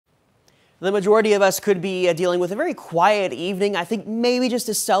The majority of us could be dealing with a very quiet evening. I think maybe just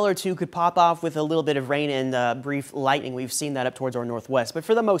a cell or two could pop off with a little bit of rain and brief lightning. We've seen that up towards our northwest, but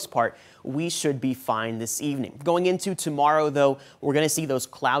for the most part, we should be fine this evening. Going into tomorrow, though, we're going to see those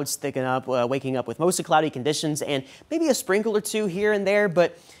clouds thicken up, waking up with mostly cloudy conditions and maybe a sprinkle or two here and there,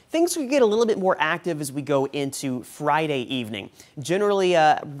 but things could get a little bit more active as we go into Friday evening. Generally,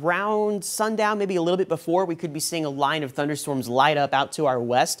 around sundown, maybe a little bit before, we could be seeing a line of thunderstorms light up out to our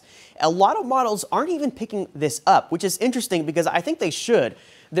west. A lot of models aren't even picking this up, which is interesting because I think they should.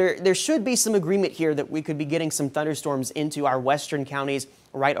 There should be some agreement here that we could be getting some thunderstorms into our western counties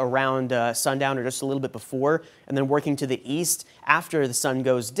right around sundown or just a little bit before, and then working to the east after the sun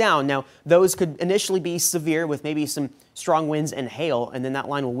goes down. Now, those could initially be severe with maybe some strong winds and hail, and then that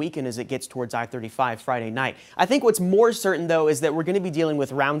line will weaken as it gets towards I-35 Friday night. I think what's more certain, though, is that we're going to be dealing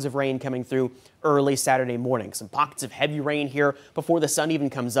with rounds of rain coming through early Saturday morning. Some pockets of heavy rain here before the sun even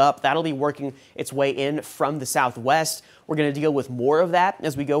comes up. That'll be working its way in from the southwest. We're going to deal with more of that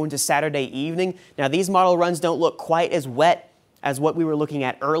as we go into Saturday evening. Now, these model runs don't look quite as wet as what we were looking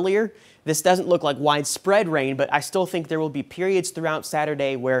at earlier. This doesn't look like widespread rain, but I still think there will be periods throughout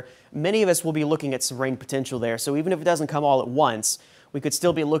Saturday where many of us will be looking at some rain potential there. So even if it doesn't come all at once, we could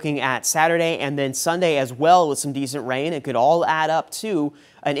still be looking at Saturday and then Sunday as well with some decent rain. It could all add up to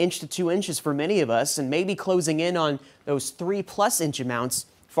 1 inch to 2 inches for many of us, and maybe closing in on those 3+ inch amounts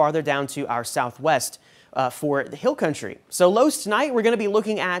farther down to our southwest for the hill country. So lows tonight, we're going to be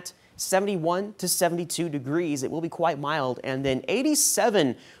looking at 71 to 72 degrees. It will be quite mild. And then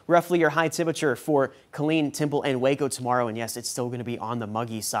 87, roughly your high temperature for Killeen, Temple, and Waco tomorrow. And yes, it's still going to be on the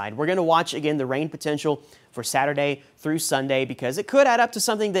muggy side. We're going to watch again the rain potential for Saturday through Sunday because it could add up to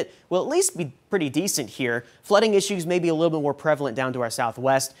something that will at least be pretty decent here. Flooding issues may be a little bit more prevalent down to our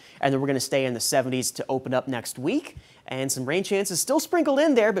southwest. And then we're going to stay in the 70s to open up next week. And some rain chances still sprinkled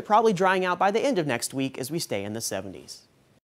in there, but probably drying out by the end of next week as we stay in the 70s.